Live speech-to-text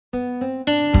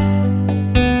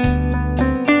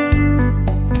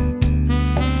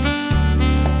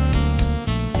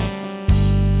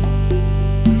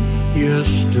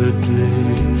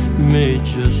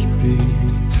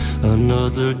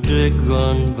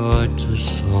gone by to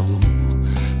some,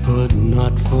 but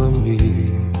not for me.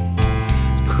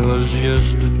 'Cause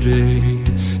yesterday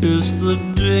is the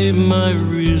day my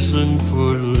reason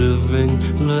for living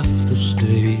left the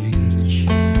stage.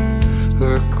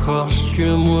 Her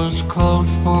costume was called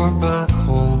for back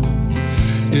home,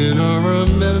 in our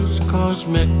immense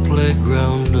cosmic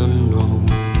playground unknown.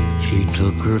 She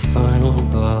took her final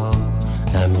bow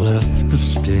and left the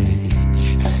stage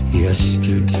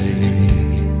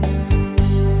yesterday.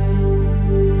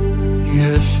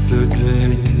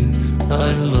 Yesterday I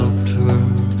loved her,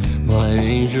 my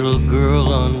angel girl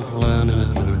on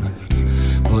planet Earth,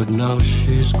 but now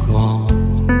she's gone.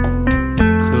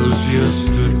 'Cause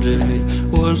yesterday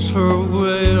was her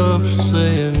way of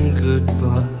saying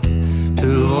goodbye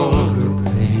to all her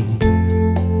pain.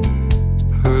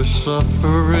 Her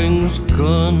suffering's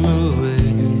gone away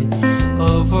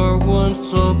of our once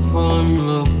upon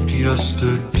loved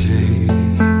yesterday.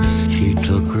 She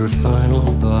took her final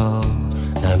bow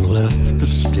and left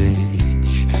the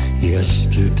stage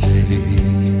yesterday.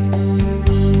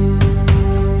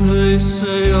 They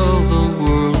say all the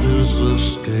world is a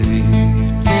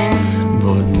stage,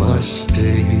 but my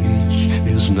stage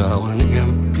is now an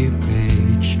empty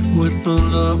page, with the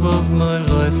love of my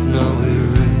life now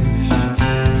erased.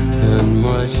 And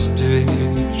my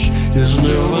stage is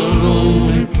now a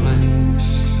lonely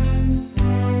place.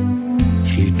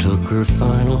 She took her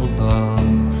final bow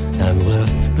and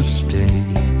left the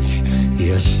stage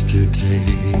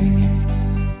yesterday.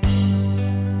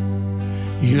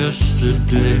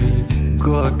 Yesterday,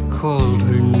 God called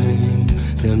her name,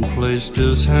 then placed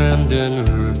his hand in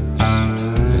hers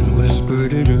and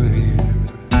whispered in her ear.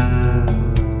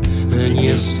 And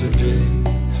yesterday,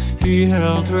 he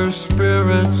held her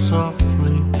spirit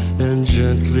softly and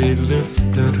gently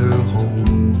lifted her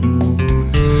home.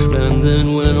 And then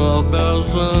when all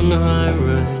bells on high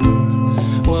rang,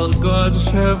 while God's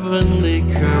heavenly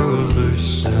carolers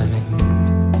sang,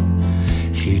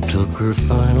 she took her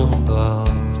final bow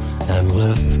and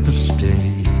left the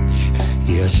stage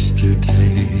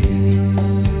yesterday.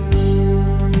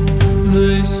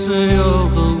 They say all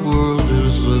the world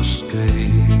is a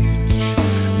stage,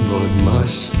 but my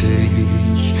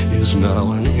stage is now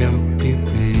an empty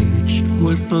page,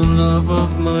 with the love of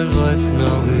my life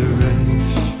now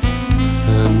erased.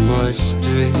 And my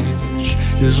stage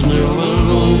is now a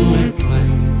lonely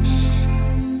place.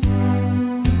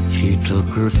 She took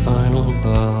her final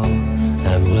bow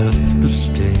and left the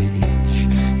stage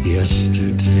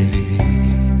yesterday.